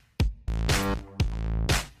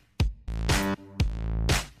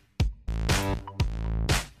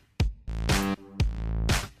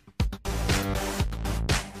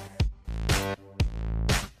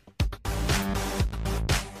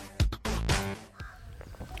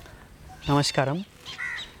Namaskaram.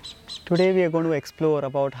 Today we are going to explore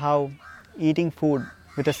about how eating food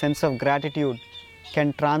with a sense of gratitude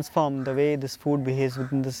can transform the way this food behaves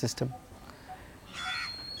within the system.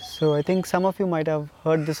 So I think some of you might have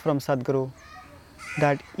heard this from Sadhguru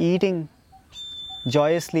that eating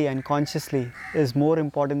joyously and consciously is more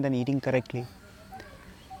important than eating correctly.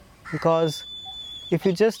 Because if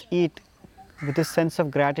you just eat with this sense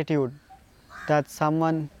of gratitude that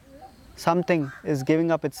something is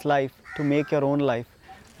giving up its life to make your own life,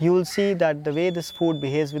 you will see that the way this food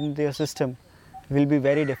behaves within your system will be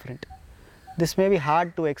very different. This may be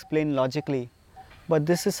hard to explain logically, but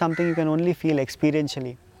this is something you can only feel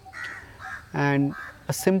experientially. And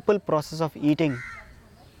a simple process of eating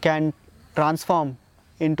can transform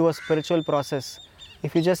into a spiritual process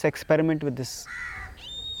if you just experiment with this.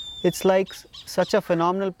 It's like such a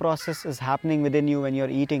phenomenal process is happening within you when you're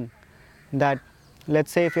eating that,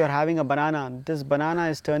 let's say if you're having a banana, this banana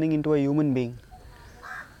is turning into a human being.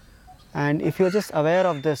 And if you're just aware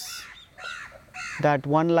of this, that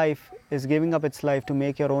one life is giving up its life to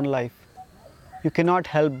make your own life, you cannot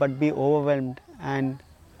help but be overwhelmed and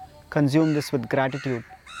consume this with gratitude.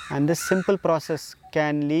 And this simple process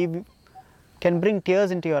can bring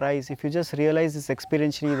tears into your eyes if you just realize this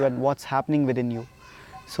experientially with what's happening within you.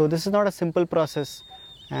 So this is not a simple process,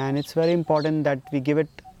 and it's very important that we give it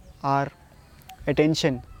our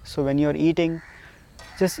attention. So when you're eating,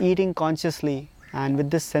 just eating consciously and with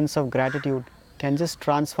this sense of gratitude can just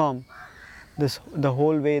transform the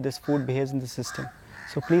whole way this food behaves in the system.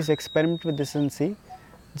 So please experiment with this and see.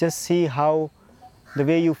 Just see how the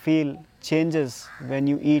way you feel changes when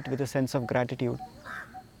you eat with a sense of gratitude.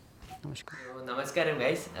 Namaskar. So, Namaskaram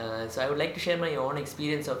guys. So I would like to share my own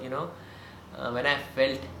experience of when I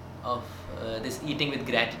felt of this eating with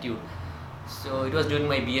gratitude. So it was during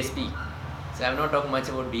my BSP. So I have not talked much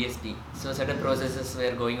about BSP. So certain processes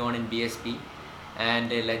were going on in BSP,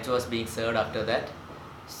 and lunch was being served after that.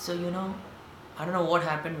 So I don't know what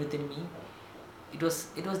happened within me. It was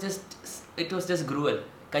just gruel,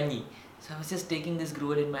 kanji. So I was just taking this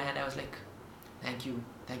gruel in my hand. I was like, thank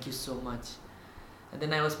you so much. And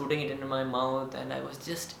then I was putting it into my mouth and I was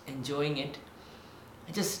just enjoying it.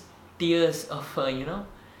 And just tears of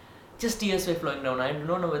just tears were flowing down. I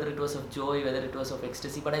don't know whether it was of joy, whether it was of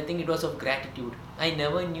ecstasy, but I think it was of gratitude. I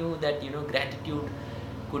never knew that gratitude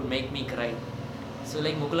could make me cry. So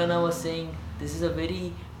like Mukulana was saying, this is a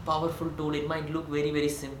very powerful tool. It might look very, very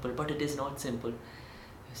simple, but it is not simple.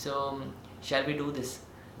 So shall we do this?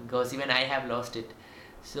 Because even I have lost it.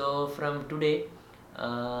 So from today,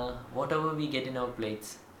 whatever we get in our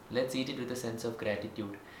plates, let's eat it with a sense of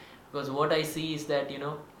gratitude. Because what I see is that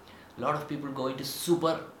a lot of people go into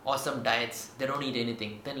super awesome diets, they don't eat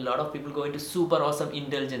anything. Then a lot of people go into super awesome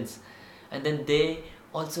indulgence, and then they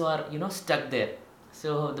also are stuck there.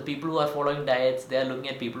 So the people who are following diets, they are looking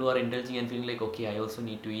at people who are indulging and feeling like, okay, I also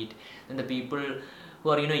need to eat. And the people who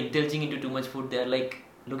are indulging into too much food, they are like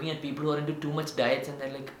looking at people who are into too much diets and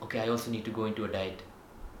they're like, okay, I also need to go into a diet.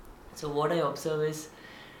 So what I observe is,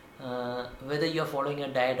 whether you are following a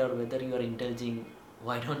diet or whether you are indulging,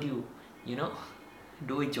 why don't you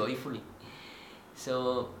do it joyfully?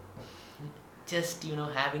 So just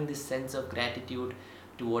having this sense of gratitude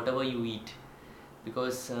to whatever you eat,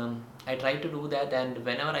 because I try to do that, and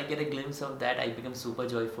whenever I get a glimpse of that, I become super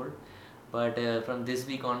joyful. But from this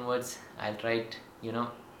week onwards, I'll try it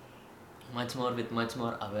much more, with much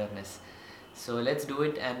more awareness. So let's do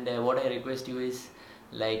it. And what I request you is,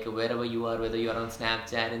 like, wherever you are, whether you are on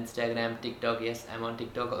Snapchat, Instagram, TikTok, yes, I'm on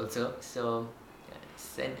TikTok also. So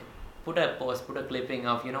put a post, put a clipping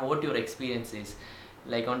of what your experience is,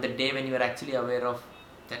 like on the day when you are actually aware of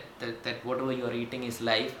that whatever you are eating is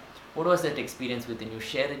life. What was that experience within you?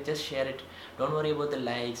 Share it, just share it. Don't worry about the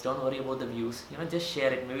likes, don't worry about the views, just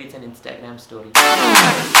share it. Maybe it's an Instagram story.